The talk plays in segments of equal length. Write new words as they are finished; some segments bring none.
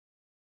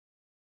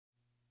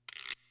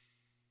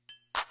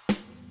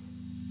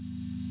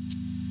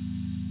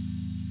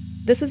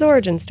This is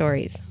Origin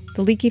Stories,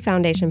 the Leakey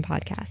Foundation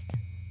podcast.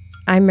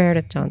 I'm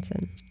Meredith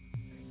Johnson.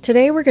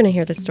 Today we're going to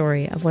hear the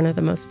story of one of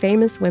the most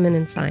famous women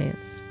in science,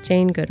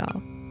 Jane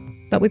Goodall.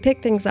 But we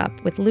pick things up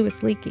with Louis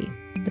Leakey,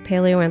 the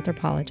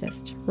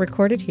paleoanthropologist,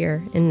 recorded here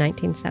in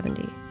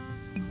 1970.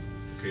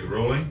 Okay,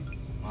 rolling.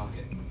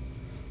 Okay.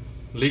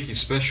 Leakey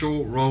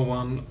special, roll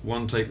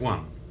one, take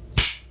one.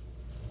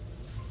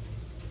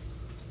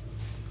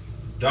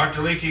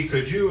 Dr. Leakey,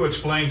 could you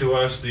explain to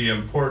us the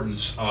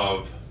importance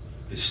of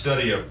the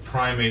study of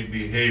primate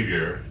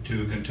behavior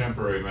to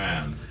contemporary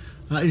man?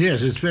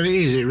 Yes, it's very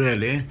easy,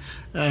 really,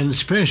 and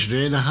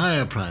especially the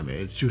higher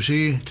primates. You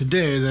see,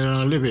 today there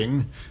are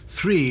living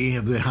three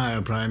of the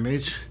higher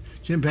primates,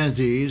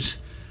 chimpanzees,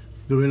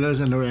 gorillas,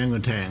 and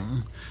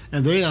orangutan,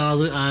 and they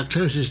are our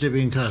closest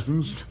living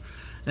cousins,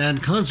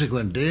 and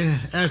consequently,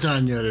 as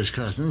our nearest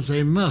cousins,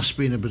 they must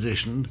be in a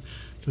position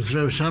to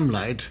throw some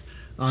light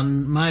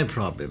on my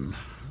problem.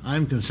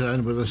 I'm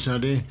concerned with the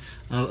study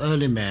of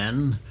early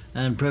man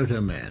and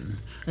proto-man.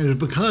 It was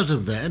because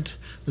of that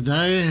that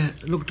I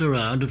looked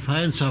around to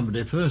find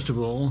somebody, first of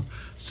all,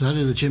 to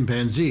study the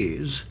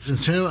chimpanzees. And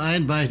so I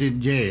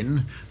invited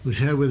Jane, who's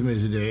here with me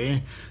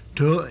today,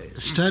 to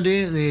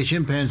study the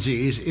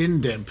chimpanzees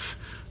in depth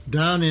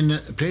down in a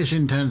place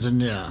in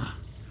Tanzania,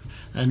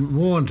 and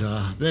warned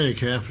her very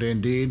carefully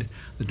indeed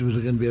that it was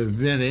going to be a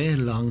very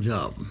long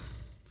job.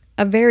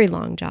 A very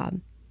long job.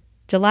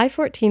 July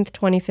 14th,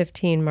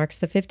 2015 marks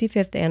the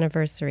 55th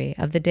anniversary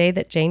of the day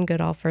that Jane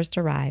Goodall first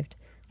arrived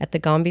at the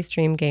Gombe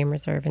Stream Game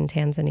Reserve in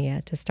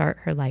Tanzania to start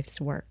her life's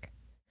work.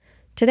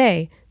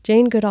 Today,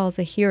 Jane Goodall is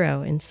a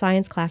hero in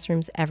science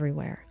classrooms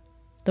everywhere.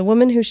 The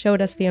woman who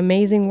showed us the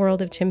amazing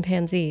world of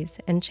chimpanzees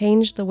and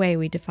changed the way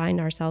we define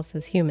ourselves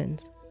as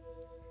humans.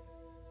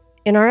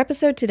 In our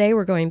episode today,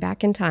 we're going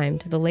back in time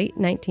to the late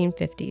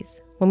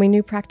 1950s, when we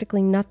knew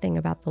practically nothing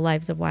about the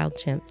lives of wild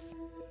chimps.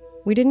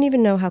 We didn't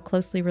even know how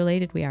closely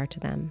related we are to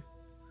them.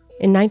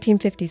 In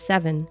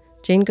 1957,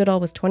 Jane Goodall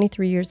was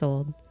 23 years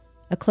old.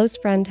 A close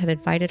friend had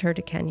invited her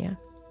to Kenya.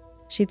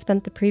 She'd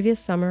spent the previous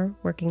summer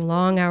working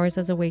long hours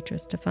as a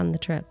waitress to fund the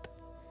trip.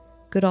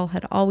 Goodall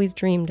had always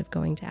dreamed of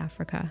going to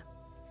Africa.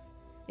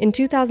 In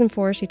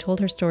 2004, she told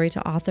her story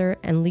to author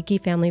and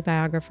Leakey family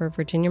biographer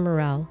Virginia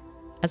Morrell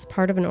as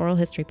part of an oral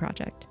history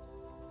project.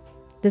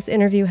 This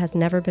interview has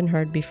never been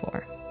heard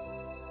before.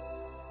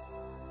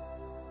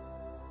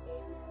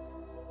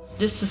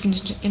 This is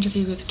an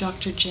interview with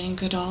Dr. Jane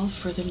Goodall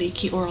for the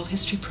Leakey Oral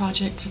History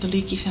Project for the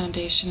Leakey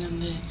Foundation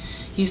and the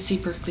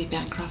UC Berkeley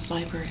Bancroft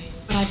Library.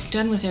 What I've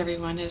done with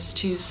everyone is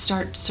to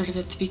start sort of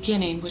at the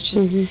beginning, which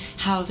is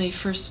how they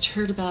first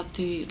heard about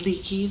the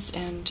Leakeys,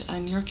 and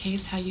in your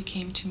case, how you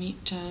came to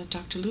meet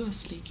Dr.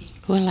 Louis Leakey.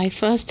 Well, I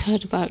first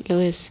heard about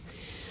Louis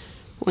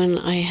when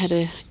I had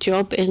a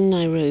job in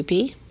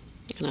Nairobi,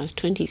 and I was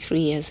 23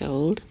 years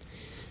old.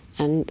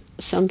 And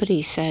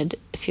somebody said,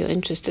 if you're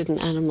interested in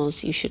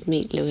animals, you should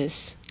meet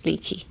Louis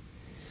Leakey.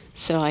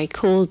 So I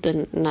called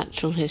the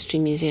Natural History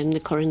Museum, the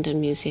Corendon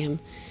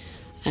Museum,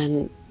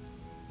 and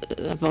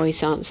a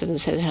voice answered and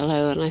said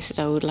hello, and I said,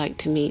 I would like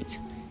to meet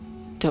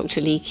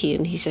Dr. Leakey,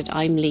 and he said,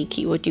 I'm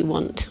Leakey, what do you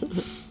want?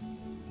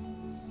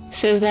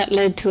 So that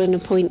led to an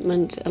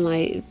appointment, and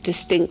I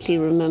distinctly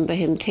remember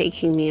him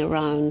taking me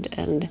around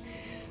and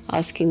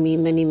asking me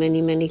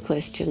many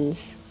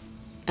questions.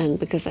 And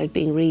because I'd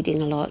been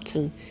reading a lot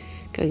and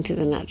going to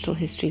the Natural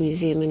History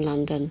Museum in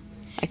London,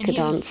 I could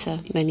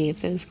answer many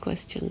of those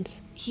questions.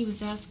 He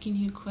was asking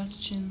you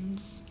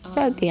questions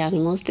about the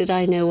animals. Did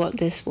I know what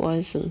this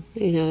was? And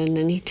and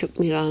then he took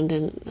me around,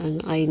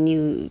 and I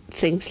knew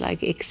things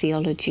like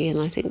ichthyology,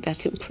 and I think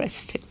that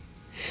impressed him.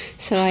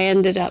 So I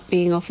ended up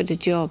being offered a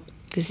job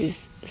because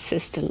his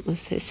assistant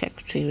was his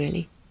secretary,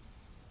 really.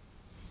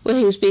 Well,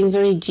 he was being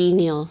very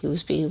genial. He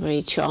was being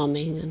very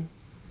charming,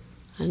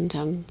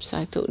 and so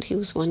I thought he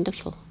was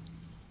wonderful.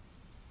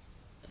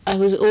 I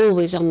was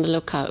always on the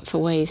lookout for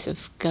ways of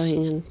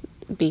going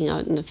and being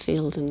out in the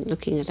field and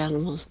looking at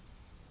animals.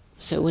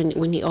 So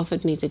when he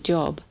offered me the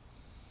job,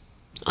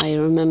 I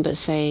remember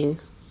saying,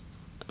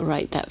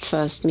 right, that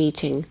first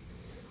meeting,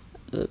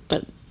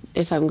 but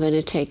if I'm going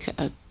to take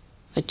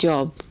a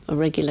job, a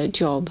regular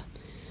job,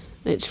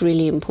 it's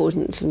really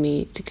important for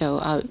me to go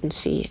out and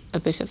see a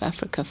bit of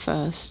Africa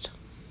first.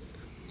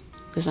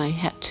 Because I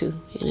had to,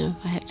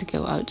 I had to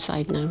go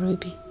outside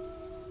Nairobi.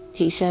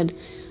 He said,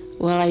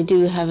 well, I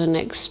do have an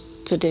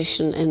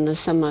expedition in the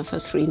summer for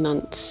 3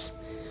 months,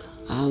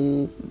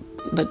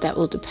 but that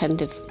will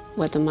depend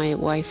whether my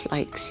wife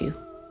likes you.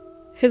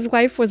 His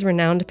wife was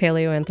renowned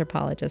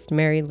paleoanthropologist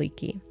Mary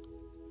Leakey.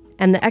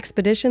 And the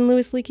expedition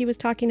Louis Leakey was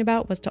talking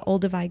about was to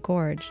Olduvai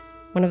Gorge,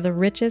 one of the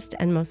richest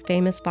and most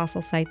famous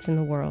fossil sites in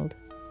the world.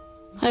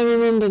 I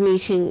remember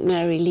meeting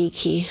Mary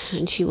Leakey,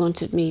 and she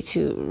wanted me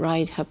to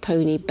ride her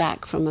pony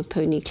back from a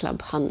pony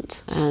club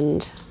hunt.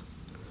 And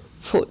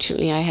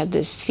fortunately, I had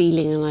this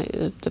feeling,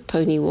 and the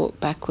pony walked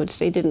backwards.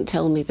 They didn't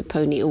tell me the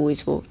pony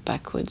always walked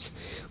backwards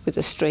with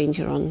a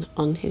stranger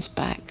on his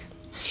back.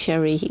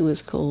 Sherry, he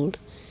was called.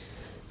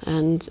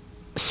 And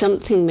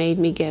something made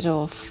me get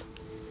off.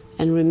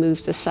 and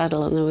removed the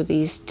saddle, and there were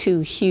these 2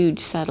 huge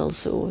saddle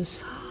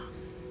sores.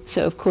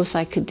 So of course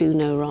I could do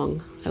no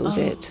wrong. That was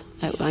it.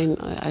 I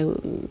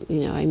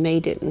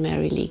made it in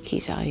Mary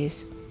Leakey's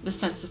eyes. The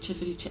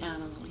sensitivity to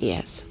animals.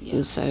 Yes. Yeah.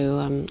 And so,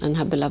 and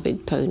her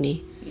beloved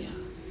pony. Yeah.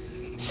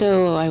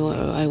 So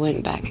I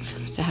went back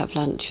to have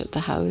lunch at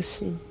the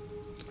house and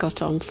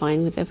got on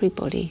fine with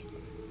everybody.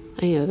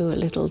 There were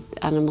little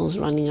animals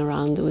running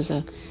around. There was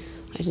a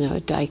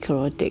duiker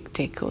or a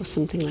dik-dik or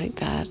something like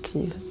that,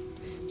 and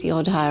the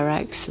odd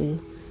hyrax.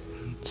 And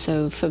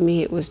so for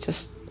me it was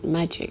just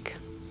magic,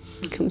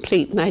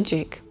 complete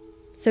magic.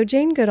 So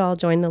Jane Goodall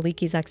joined the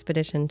Leakey's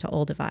expedition to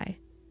Olduvai.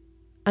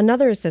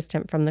 Another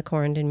assistant from the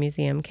Corendon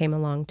Museum came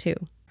along too.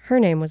 Her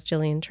name was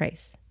Gillian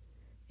Trace.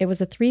 It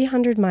was a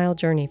 300-mile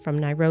journey from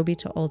Nairobi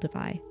to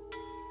Olduvai.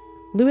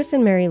 Lewis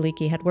and Mary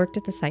Leakey had worked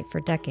at the site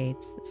for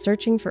decades,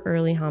 searching for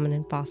early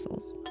hominin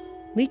fossils.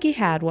 Leakey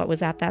had what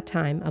was at that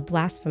time a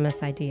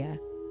blasphemous idea,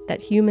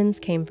 that humans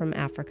came from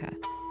Africa,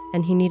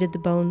 and he needed the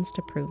bones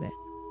to prove it.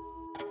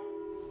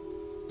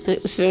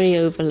 It was a very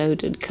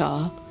overloaded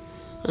car,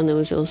 and there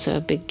was also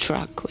a big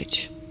truck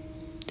which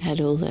had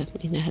all the,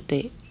 had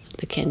the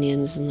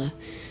Kenyans and the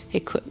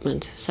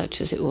equipment, such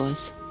as it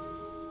was.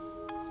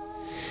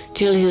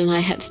 Gillian and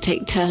I had to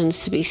take turns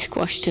to be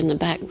squashed in the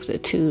back with the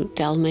 2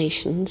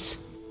 Dalmatians.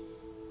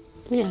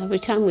 Every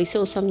time we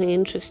saw something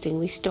interesting,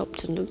 we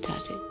stopped and looked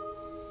at it.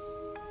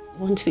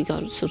 Once we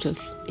got sort of,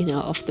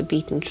 off the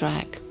beaten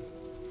track,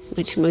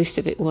 which most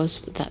of it was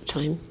at that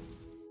time.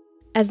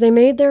 As they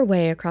made their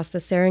way across the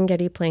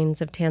Serengeti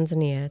plains of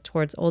Tanzania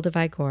towards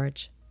Olduvai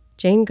Gorge,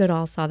 Jane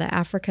Goodall saw the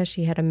Africa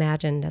she had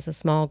imagined as a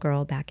small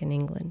girl back in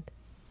England.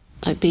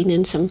 I'd been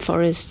in some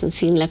forest and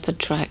seen leopard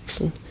tracks,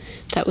 and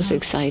that was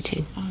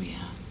exciting. Oh,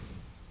 yeah.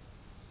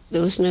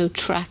 There was no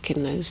track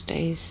in those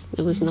days.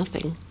 There was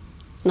nothing.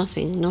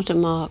 Nothing, not a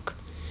mark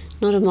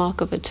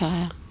of a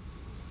tire.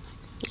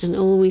 And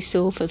all we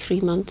saw for 3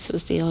 months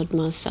was the odd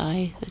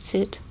Maasai. That's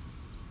it.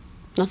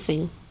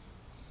 Nothing.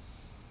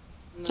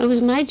 It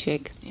was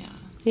magic. Yeah.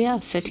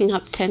 Yeah, setting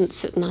up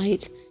tents at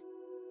night.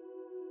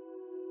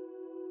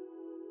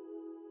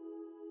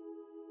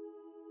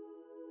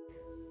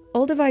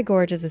 Olduvai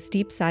Gorge is a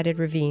steep-sided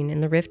ravine in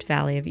the Rift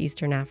Valley of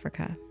eastern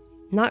Africa,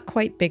 not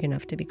quite big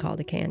enough to be called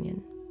a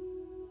canyon.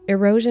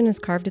 Erosion has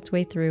carved its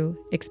way through,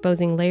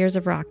 exposing layers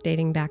of rock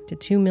dating back to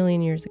 2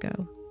 million years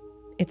ago.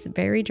 It's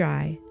very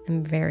dry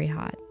and very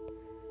hot.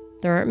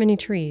 There aren't many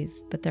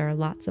trees, but there are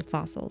lots of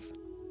fossils.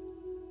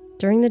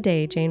 During the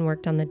day, Jane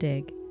worked on the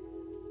dig.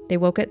 They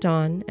woke at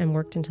dawn and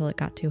worked until it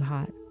got too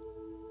hot.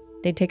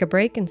 They'd take a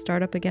break and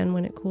start up again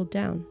when it cooled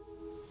down.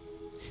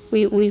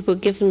 We were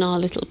given our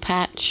little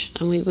patch,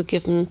 and we were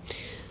given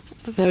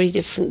very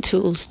different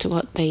tools to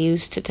what they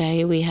use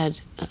today. We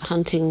had a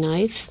hunting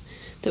knife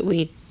that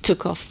we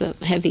took off the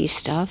heavy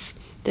stuff.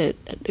 The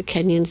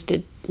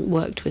Kenyans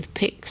worked with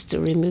picks to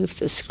remove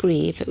the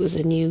scree if it was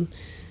a new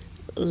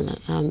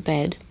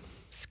bed.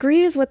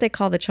 Scree is what they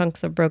call the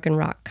chunks of broken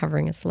rock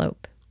covering a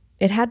slope.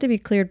 It had to be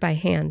cleared by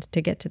hand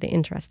to get to the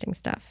interesting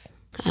stuff.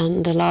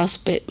 And the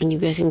last bit, when you're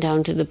getting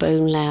down to the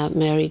bone layer,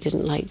 Mary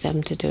didn't like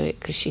them to do it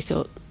because she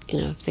thought,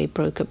 if they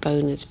broke a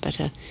bone, it's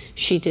better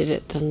she did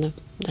it than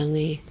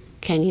the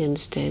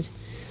Kenyans did.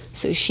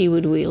 So she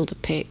would wield a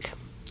pick,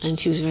 and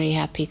she was very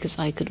happy because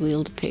I could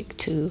wield a pick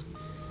too.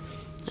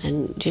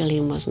 And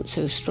Gillian wasn't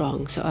so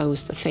strong, so I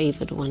was the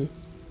favoured one.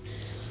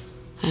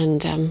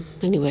 And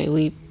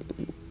anyway,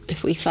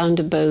 if we found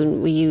a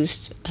bone, we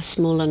used a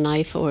smaller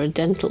knife or a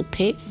dental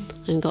pick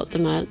and got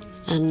them out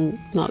and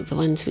marked the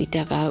ones we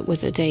dug out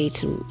with a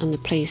date and the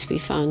place we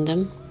found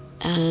them.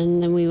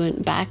 And then we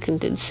went back and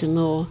did some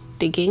more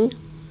digging.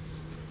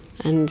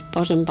 And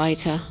Bottom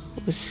Biter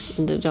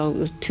and the dog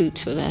with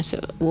Toots were there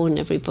to warn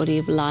everybody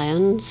of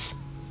lions.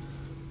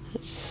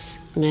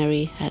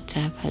 Mary had to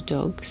have her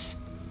dogs.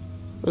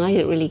 And I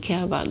didn't really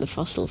care about the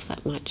fossils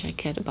that much. I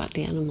cared about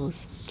the animals.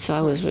 So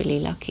I was really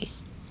lucky.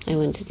 I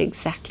went at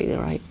exactly the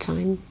right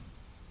time.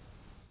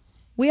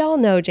 We all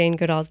know Jane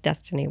Goodall's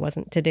destiny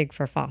wasn't to dig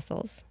for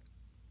fossils.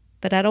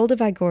 But at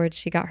Olduvai Gorge,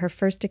 she got her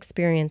first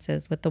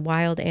experiences with the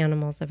wild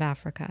animals of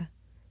Africa.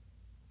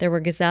 There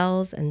were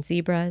gazelles and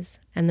zebras,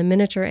 and the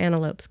miniature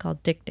antelopes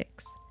called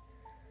dik-diks.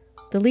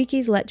 The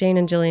Leakeys let Jane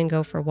and Gillian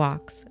go for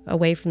walks,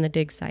 away from the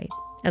dig site,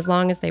 as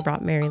long as they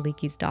brought Mary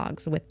Leakey's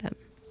dogs with them.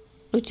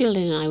 Well,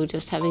 Gillian and I were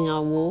just having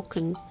our walk,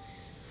 and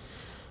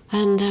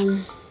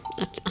I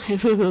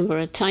remember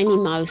a tiny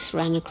mouse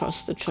ran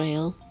across the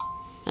trail,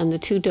 and the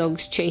 2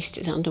 dogs chased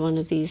it under one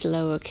of these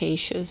low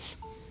acacias.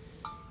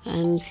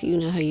 And you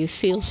know how you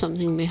feel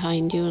something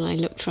behind you, and I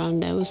looked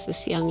round, there was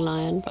this young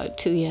lion, about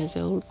 2 years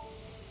old,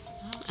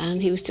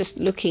 and he was just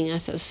looking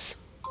at us,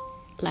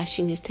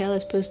 lashing his tail, I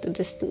suppose the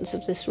distance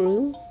of this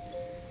room.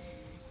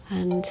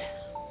 And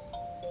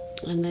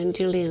then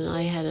Gillian and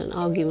I had an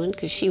argument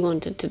because she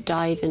wanted to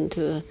dive into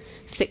the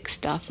thick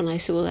stuff, and I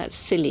said, well, that's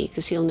silly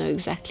because he'll know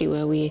exactly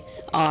where we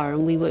are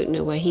and we won't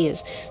know where he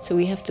is. So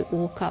we have to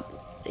walk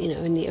up,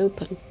 in the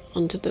open,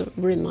 onto the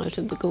rim, out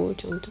of the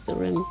gorge, onto the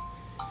rim,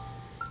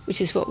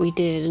 which is what we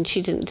did, and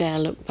she didn't dare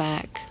look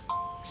back.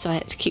 So I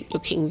had to keep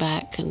looking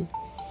back and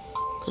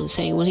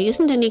saying, well, he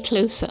isn't any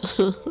closer.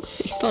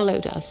 He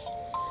followed us.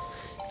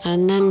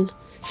 And then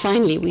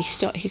finally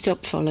he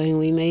stopped following.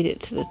 We made it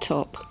to the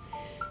top.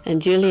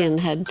 And Gillian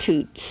had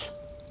Toots.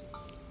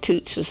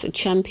 Toots was the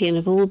champion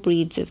of all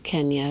breeds of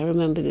Kenya. I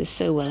remember this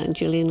so well. And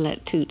Gillian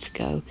let Toots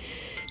go.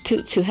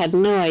 Toots, who had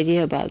no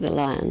idea about the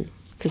lion,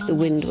 because the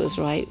wind was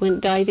right,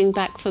 went diving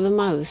back for the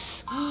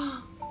mouse.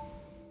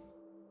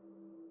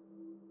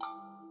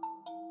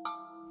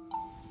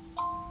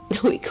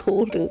 We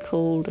called and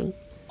called, and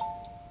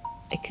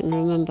I can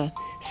remember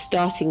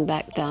starting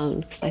back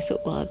down, because I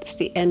thought, well, it's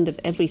the end of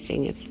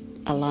everything if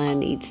a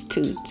lion eats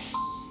Toots.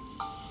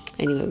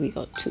 Anyway, we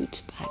got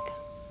Toots back.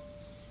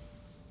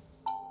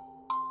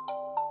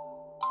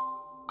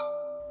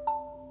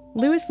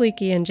 Louis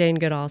Leakey and Jane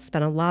Goodall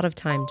spent a lot of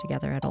time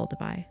together at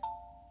Olduvai.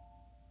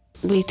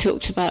 We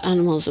talked about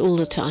animals all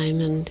the time,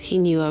 and he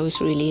knew I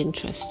was really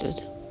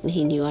interested, and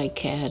he knew I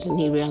cared, and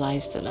he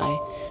realized that I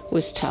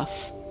was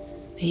tough.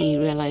 He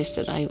realized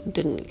that I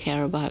didn't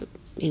care about,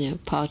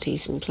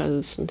 parties and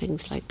clothes and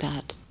things like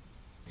that.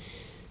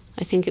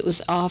 I think it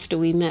was after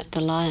we met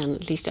the lion,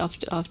 at least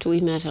after we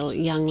met a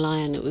young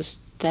lion, it was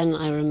then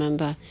I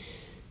remember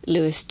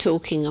Louis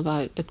talking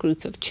about a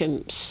group of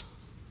chimps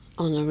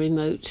on a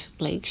remote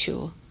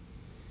lakeshore,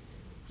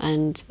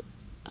 and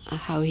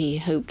how he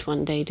hoped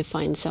one day to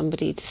find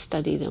somebody to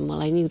study them.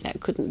 Well, I knew that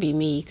couldn't be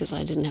me because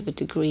I didn't have a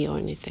degree or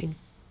anything.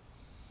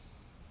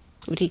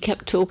 But he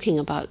kept talking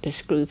about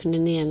this group, and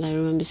in the end I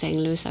remember saying,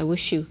 Louis, I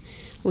wish you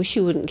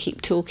wouldn't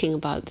keep talking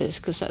about this,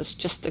 because that's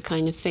just the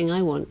kind of thing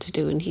I want to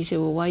do. And he said,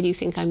 well, why do you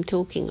think I'm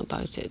talking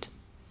about it?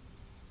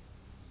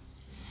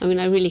 I mean,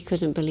 I really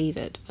couldn't believe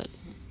it, but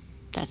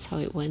that's how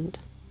it went.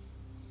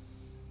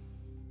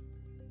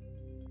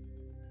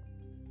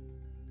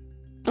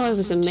 Oh, I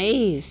was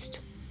amazed.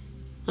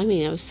 I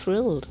mean, I was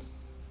thrilled.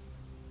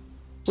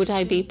 Would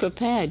I be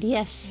prepared?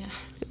 Yes. Yeah.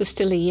 It was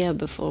still a year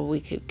before we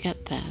could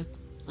get there.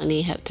 And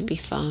he had to be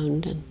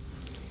found, and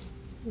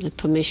the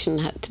permission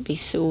had to be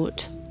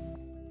sought.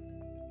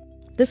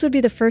 This would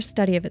be the first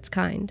study of its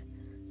kind,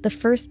 the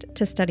first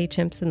to study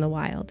chimps in the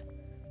wild.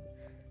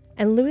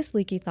 And Louis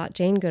Leakey thought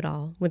Jane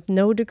Goodall, with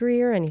no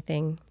degree or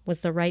anything, was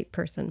the right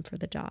person for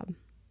the job.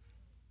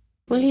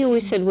 Well, he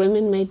always said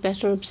women made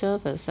better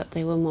observers, that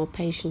they were more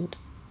patient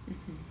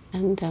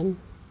and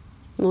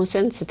more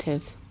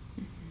sensitive,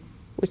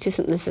 which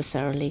isn't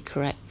necessarily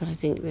correct, but I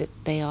think that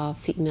they are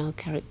female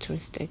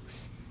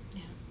characteristics.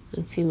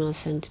 And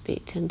females tend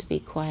to be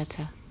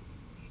quieter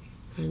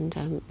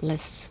and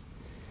less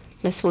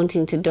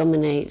wanting to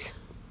dominate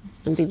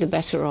and be the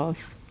better of,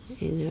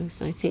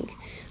 So I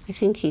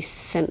think he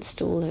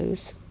sensed all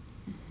those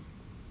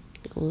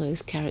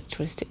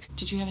characteristics.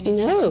 Did you have any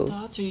second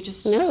thoughts, or you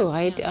just? No,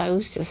 I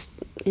was just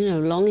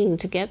longing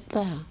to get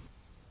there.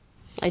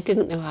 I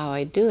didn't know how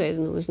I'd do it,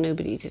 and there was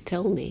nobody to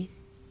tell me.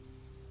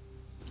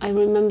 I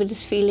remember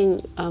just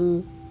feeling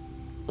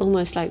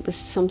almost like there's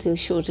something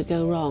sure to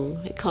go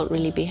wrong. It can't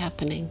really be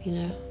happening,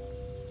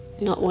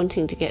 Not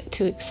wanting to get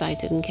too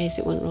excited in case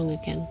it went wrong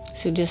again.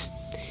 So just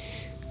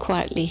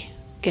quietly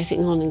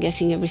getting on and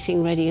getting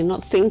everything ready and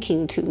not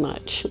thinking too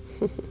much.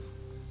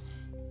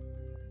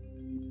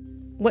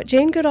 What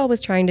Jane Goodall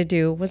was trying to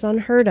do was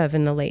unheard of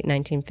in the late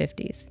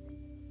 1950s.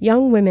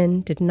 Young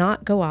women did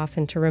not go off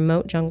into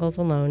remote jungles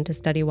alone to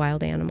study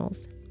wild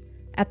animals.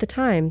 At the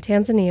time,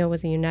 Tanzania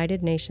was a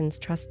United Nations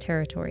Trust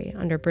territory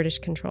under British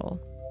control.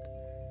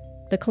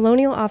 The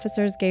colonial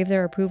officers gave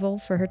their approval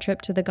for her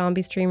trip to the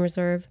Gombe Stream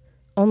Reserve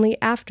only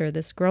after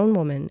this grown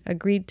woman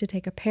agreed to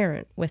take a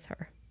parent with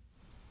her.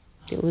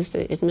 It was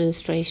the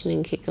administration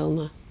in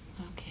Kigoma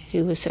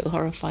who was so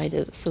horrified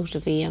at the thought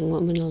of a young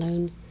woman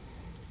alone.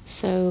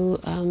 So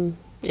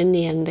in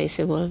the end they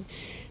said, well,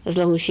 as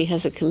long as she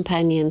has a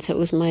companion. So it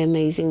was my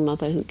amazing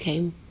mother who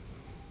came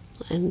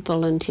and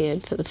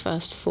volunteered for the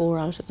first 4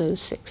 out of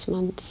those 6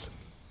 months.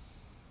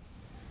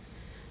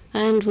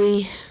 And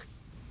we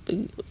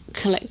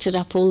collected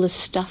up all the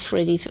stuff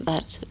ready for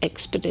that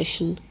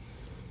expedition.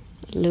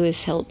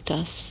 Louis helped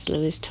us.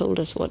 Louis told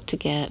us what to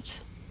get.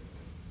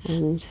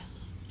 And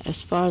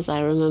as far as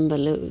I remember,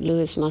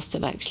 Louis must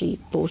have actually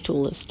bought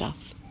all the stuff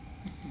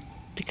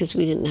because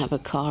we didn't have a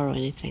car or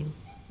anything.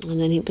 And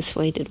then he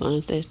persuaded one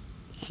of the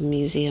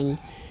museum,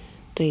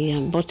 the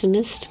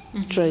botanist,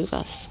 drove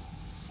us.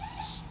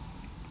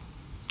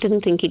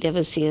 Didn't think he'd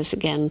ever see us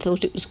again,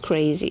 thought it was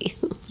crazy.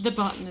 The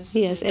botanist?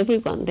 Yes,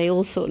 everyone. They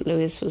all thought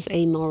Louis was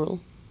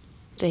amoral.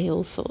 They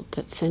all thought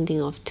that sending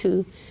off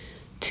two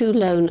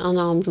lone,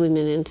 unarmed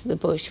women into the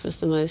bush was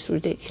the most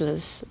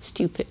ridiculous,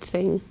 stupid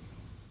thing.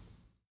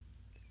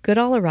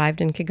 Goodall arrived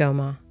in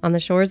Kigoma, on the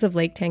shores of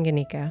Lake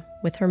Tanganyika,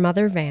 with her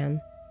mother Van,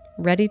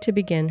 ready to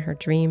begin her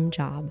dream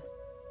job.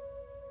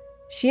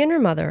 She and her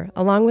mother,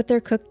 along with their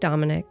cook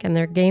Dominic and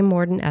their game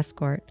warden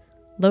escort,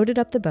 loaded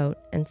up the boat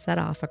and set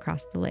off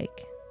across the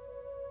lake.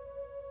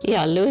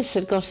 Yeah, Louis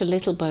had got a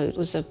little boat. It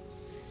was a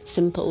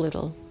simple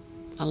little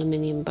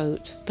aluminium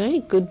boat. Very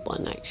good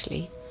one,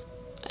 actually.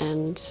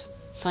 And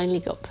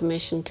finally got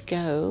permission to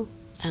go.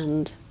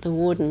 And the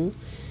warden,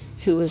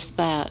 who was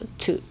there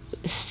to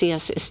see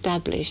us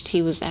established,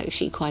 he was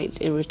actually quite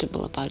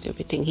irritable about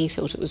everything. He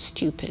thought it was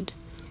stupid.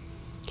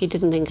 He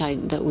didn't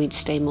think that we'd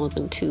stay more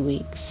than 2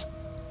 weeks.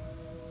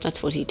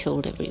 That's what he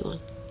told everyone.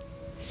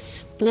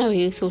 No,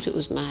 he thought it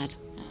was mad.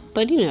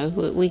 But, you know,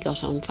 we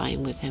got on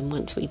fine with him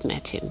once we'd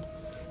met him.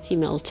 He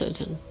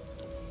melted,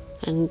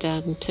 and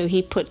so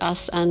he put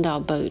us and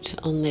our boat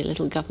on the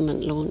little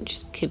government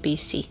launch,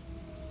 Kibisi,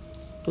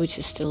 which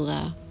is still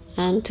there,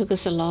 and took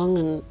us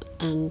along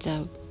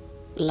and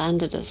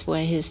landed us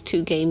where his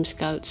 2 game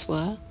scouts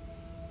were,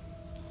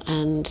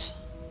 and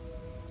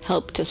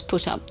helped us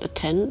put up the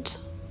tent.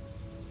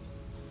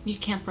 You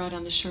camp right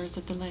on the shores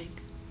of the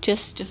lake?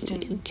 Just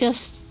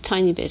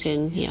tiny bit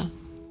in, yeah.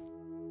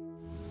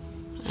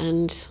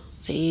 And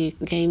the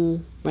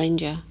game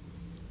ranger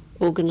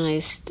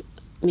organised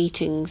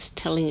meetings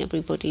telling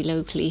everybody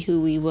locally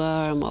who we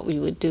were and what we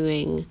were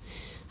doing,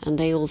 and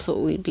they all thought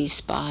we'd be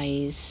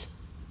spies,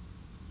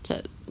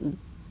 that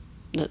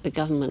the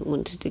government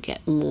wanted to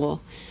get more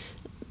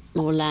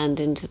land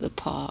into the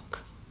park.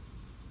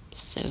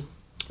 So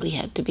we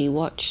had to be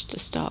watched to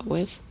start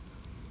with.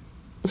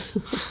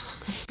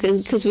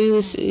 Because we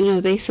was, you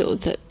know, they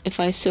thought that if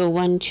I saw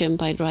 1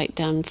 chimp, I'd write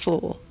down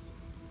 4.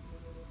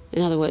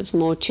 In other words,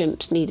 more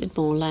chimps needed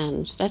more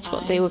land. That's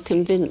what they were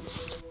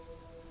convinced.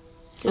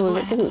 So well,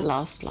 it didn't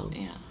last long.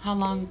 Yeah. How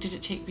long did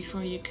it take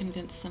before you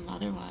convinced them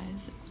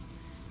otherwise?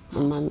 A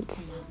month.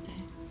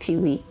 A few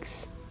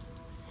weeks.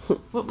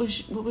 What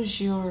was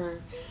your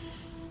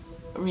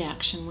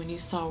reaction when you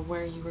saw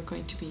where you were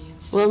going to be?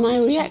 Well, my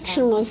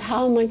reaction was,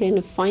 how am I going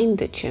to find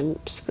the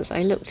chimps? Because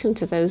I looked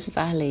into those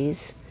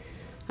valleys,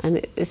 and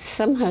it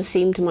somehow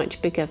seemed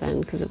much bigger then,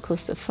 because of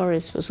course the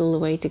forest was all the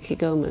way to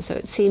Kigoma, so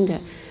it seemed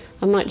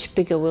a much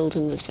bigger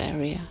wilderness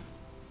area.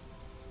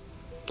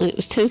 And it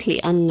was totally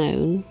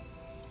unknown,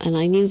 and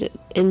I knew that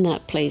in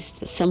that place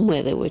that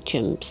somewhere there were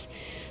chimps,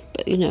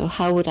 but you know,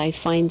 how would I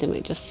find them?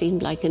 It just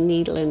seemed like a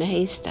needle in a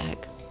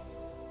haystack.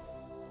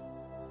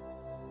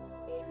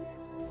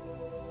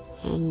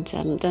 And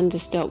then to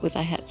start with,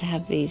 I had to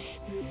have these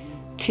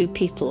 2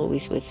 people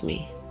always with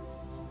me.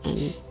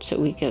 And so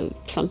we go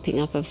clumping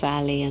up a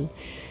valley, and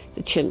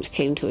the chimps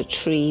came to a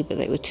tree, but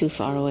they were too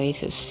far away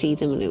to see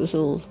them, and it was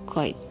all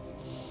quite,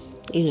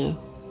 you know,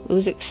 it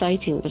was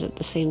exciting, but at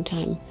the same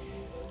time,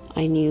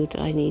 I knew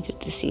that I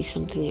needed to see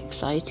something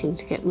exciting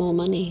to get more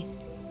money.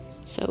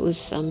 So it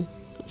was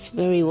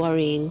very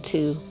worrying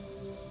too.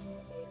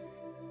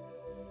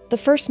 The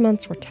first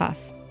months were tough.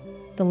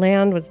 The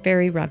land was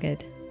very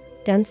rugged.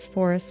 Dense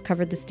forests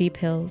covered the steep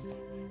hills.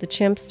 The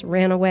chimps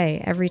ran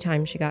away every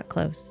time she got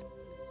close.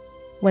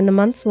 When the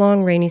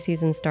months-long rainy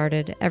season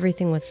started,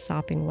 everything was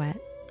sopping wet,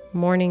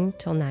 morning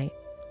till night.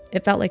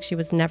 It felt like she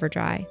was never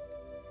dry.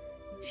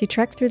 She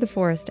trekked through the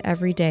forest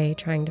every day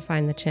trying to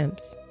find the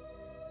chimps.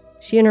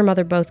 She and her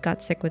mother both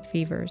got sick with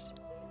fevers.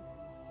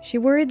 She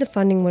worried the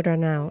funding would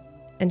run out,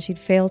 and she'd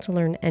fail to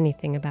learn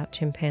anything about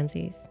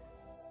chimpanzees.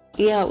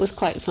 Yeah, it was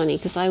quite funny,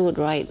 because I would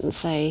write and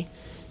say,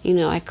 you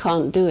know, I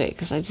can't do it,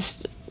 because I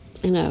just,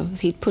 you know,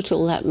 he'd put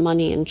all that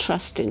money and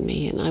trust in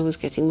me, and I was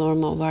getting more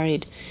and more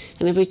worried.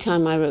 And every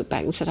time I wrote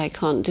back and said I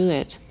can't do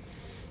it,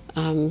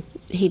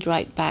 he'd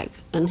write back,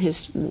 and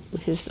his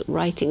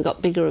writing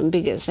got bigger and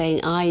bigger,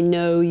 saying, I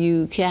know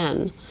you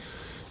can.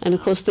 And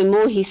of course, the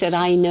more he said,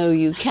 I know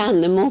you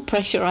can, the more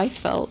pressure I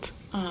felt,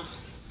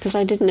 because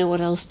I didn't know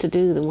what else to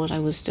do than what I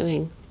was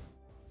doing.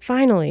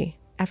 Finally,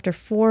 after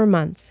 4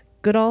 months,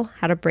 Goodall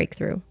had a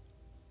breakthrough.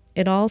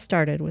 It all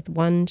started with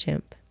 1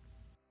 chimp.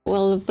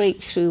 Well, the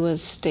breakthrough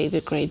was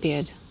David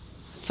Greybeard.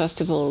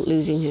 First of all,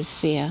 losing his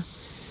fear,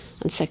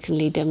 and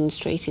secondly,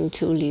 demonstrating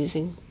tool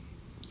using.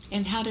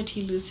 And how did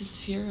he lose his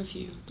fear of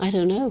you? I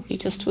don't know. He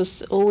just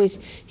was always,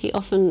 he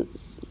often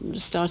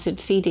started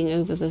feeding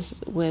over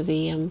where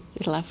the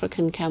little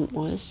African camp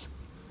was,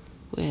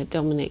 where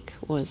Dominic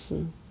was,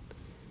 and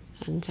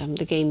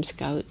the game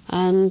scout.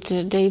 And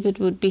David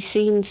would be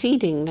seen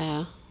feeding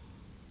there,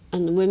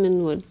 and the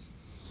women would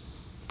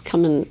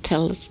come and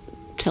tell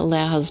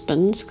their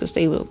husbands, because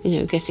they were, you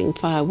know, getting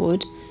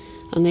firewood,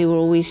 and they were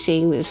always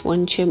seeing this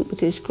 1 chimp with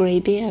his grey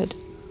beard.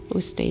 It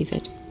was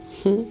David.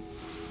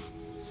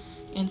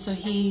 And so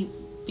he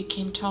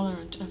became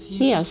tolerant of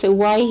you? Yeah, so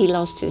why he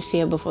lost his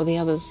fear before the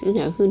others, you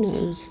know, who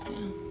knows?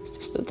 Yeah. It's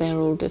just that they're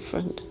all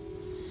different.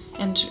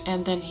 And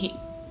then he,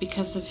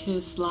 because of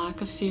his lack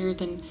of fear,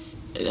 then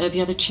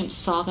the other chimps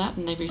saw that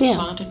and they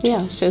responded to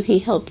Yeah, it? So he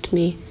helped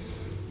me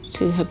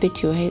to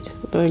habituate,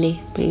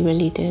 really, he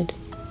really did.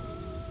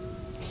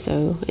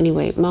 So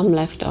anyway, Mum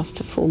left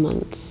after 4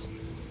 months,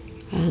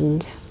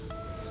 and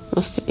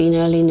must have been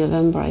early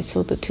November I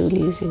saw the tool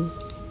using.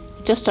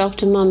 Just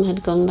after Mum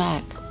had gone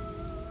back,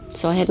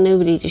 so I had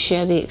nobody to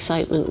share the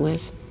excitement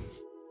with.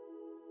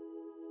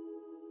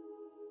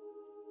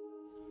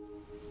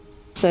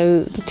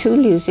 So the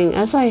tool using,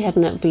 as I had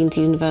not been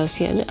to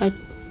university,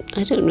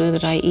 I don't know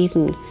that I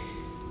even,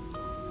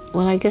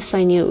 well, I guess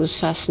I knew it was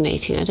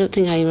fascinating. I don't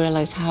think I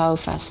realized how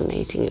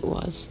fascinating it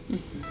was.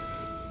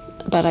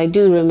 Mm-hmm. But I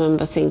do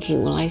remember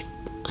thinking, well,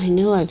 I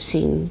know I've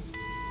seen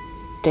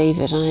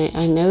David, and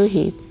I know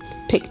he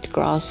picked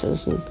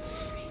grasses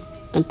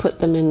and put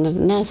them in the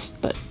nest,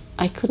 but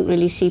I couldn't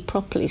really see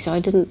properly, so I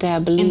didn't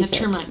dare believe it. In the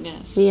termite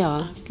nest? Yeah,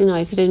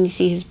 I could only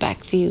see his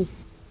back view.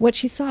 What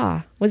she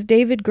saw was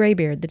David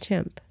Greybeard the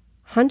chimp,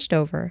 hunched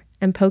over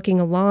and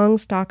poking a long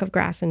stalk of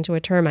grass into a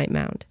termite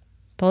mound,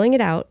 pulling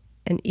it out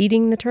and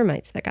eating the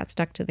termites that got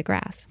stuck to the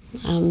grass.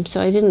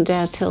 So I didn't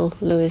dare tell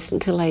Lewis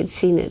until I'd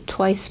seen it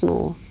twice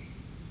more.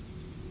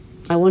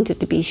 I wanted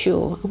to be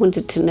sure. I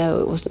wanted to know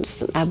it wasn't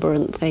just an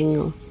aberrant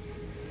thing.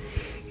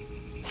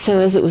 So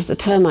as it was the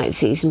termite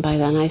season by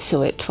then, I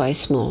saw it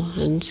twice more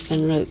and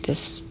then wrote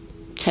this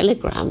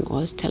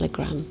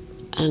telegram.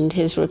 And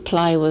his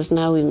reply was,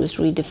 now we must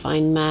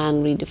redefine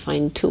man,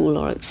 redefine tool,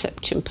 or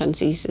accept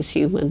chimpanzees as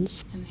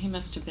humans. And he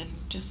must have been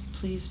just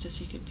pleased as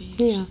he could be,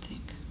 Yeah. I should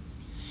think.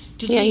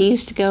 He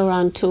used to go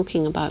around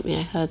talking about me.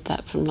 I heard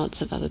that from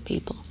lots of other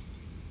people.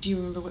 Do you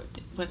remember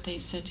what they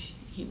said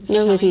he was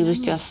No, that he telling was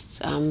them? just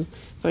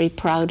very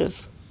proud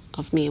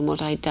of me and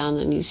what I'd done,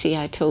 and you see,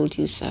 I told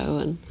you so,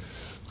 and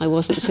I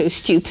wasn't so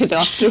stupid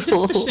after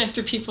all. Especially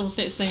after people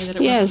saying that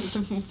it Yes,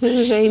 wasn't... it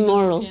was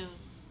amoral. Yeah.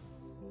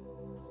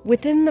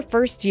 Within the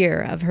first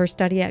year of her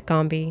study at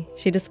Gombe,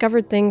 she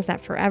discovered things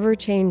that forever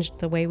changed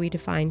the way we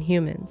define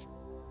humans.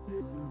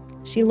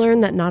 She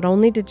learned that not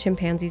only did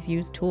chimpanzees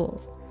use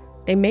tools,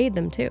 they made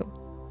them too,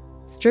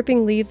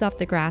 stripping leaves off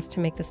the grass to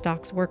make the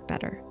stalks work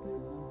better.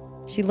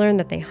 She learned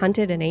that they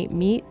hunted and ate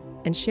meat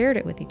and shared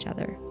it with each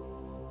other.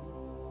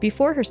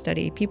 Before her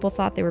study, people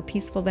thought they were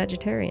peaceful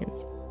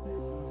vegetarians.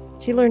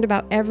 She learned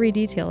about every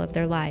detail of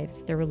their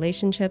lives, their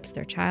relationships,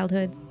 their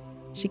childhoods.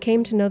 She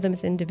came to know them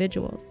as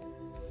individuals.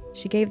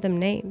 She gave them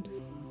names.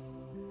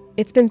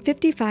 It's been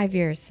 55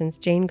 years since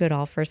Jane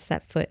Goodall first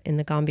set foot in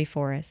the Gombe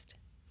forest,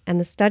 and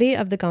the study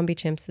of the Gombe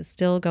chimps is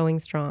still going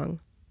strong.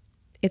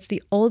 It's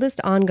the oldest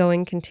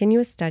ongoing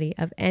continuous study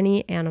of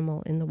any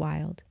animal in the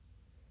wild.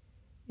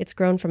 It's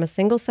grown from a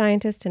single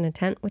scientist in a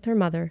tent with her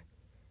mother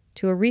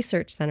to a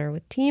research center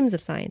with teams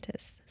of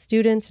scientists,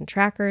 students, and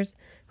trackers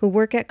who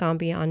work at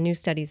Gombe on new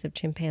studies of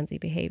chimpanzee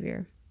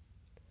behavior.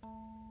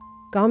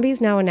 Gombe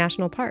is now a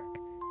national park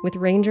with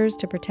rangers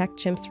to protect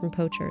chimps from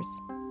poachers.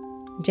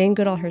 Jane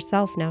Goodall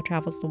herself now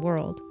travels the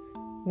world,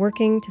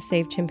 working to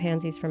save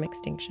chimpanzees from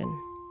extinction.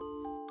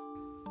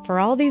 For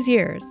all these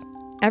years,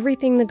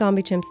 everything the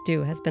Gombe chimps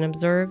do has been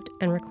observed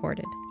and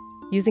recorded,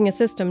 using a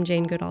system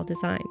Jane Goodall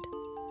designed.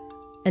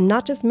 And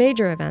not just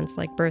major events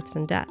like births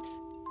and deaths.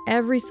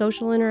 Every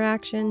social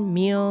interaction,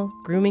 meal,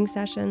 grooming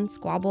session,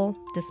 squabble,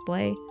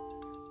 display.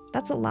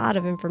 That's a lot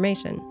of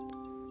information.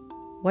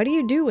 What do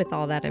you do with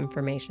all that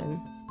information?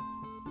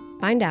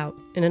 Find out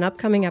in an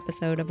upcoming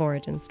episode of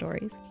Origin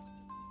Stories.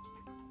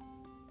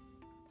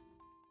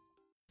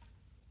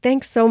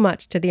 Thanks so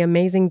much to the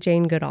amazing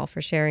Jane Goodall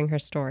for sharing her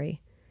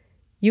story.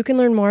 You can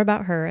learn more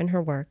about her and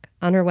her work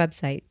on her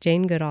website,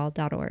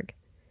 janegoodall.org.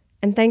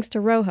 And thanks to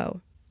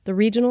ROHO, the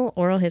Regional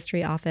Oral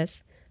History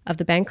Office of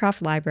the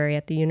Bancroft Library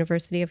at the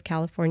University of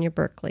California,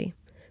 Berkeley,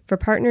 for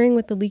partnering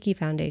with the Leakey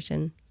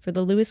Foundation for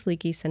the Louis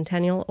Leakey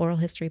Centennial Oral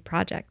History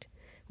Project,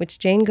 which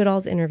Jane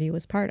Goodall's interview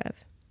was part of.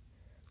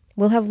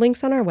 We'll have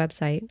links on our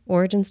website,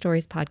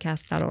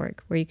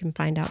 originstoriespodcast.org, where you can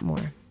find out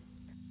more.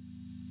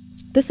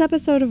 This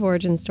episode of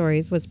Origin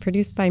Stories was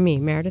produced by me,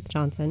 Meredith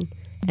Johnson,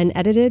 and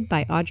edited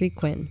by Audrey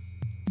Quinn.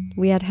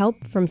 We had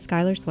help from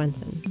Skylar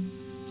Swenson.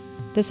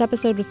 This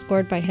episode was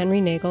scored by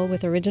Henry Nagel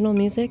with original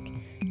music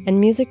and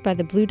music by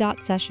the Blue Dot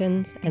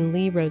Sessions and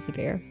Lee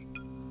Rosevere.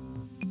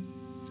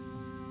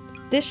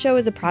 This show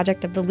is a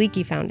project of the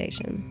Leakey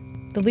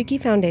Foundation. The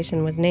Leakey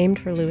Foundation was named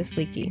for Louis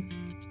Leakey.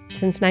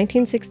 Since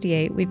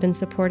 1968, we've been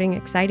supporting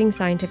exciting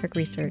scientific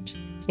research,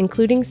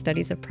 including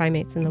studies of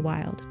primates in the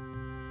wild.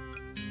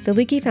 The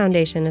Leakey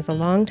Foundation is a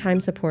longtime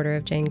supporter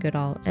of Jane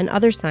Goodall and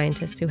other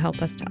scientists who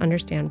help us to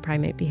understand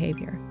primate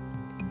behavior.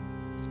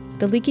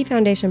 The Leakey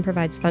Foundation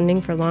provides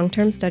funding for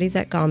long-term studies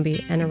at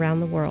Gombe and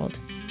around the world.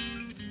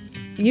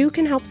 You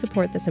can help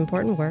support this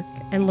important work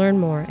and learn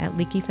more at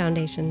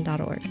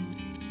leakeyfoundation.org.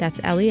 That's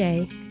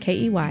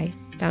LEAKEY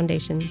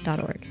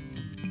foundation.org.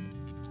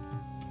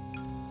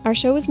 Our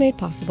show is made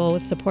possible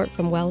with support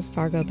from Wells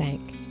Fargo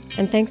Bank,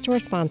 and thanks to our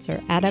sponsor,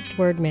 Adept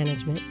Word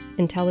Management,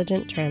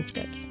 Intelligent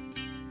Transcripts.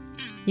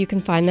 You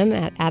can find them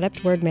at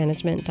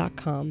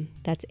adeptwordmanagement.com.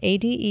 That's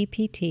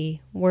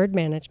ADEPT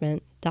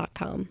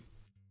wordmanagement.com.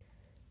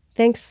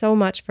 Thanks so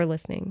much for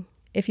listening.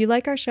 If you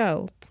like our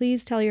show,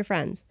 please tell your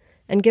friends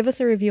and give us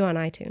a review on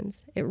iTunes.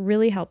 It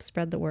really helps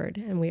spread the word,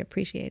 and we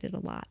appreciate it a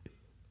lot.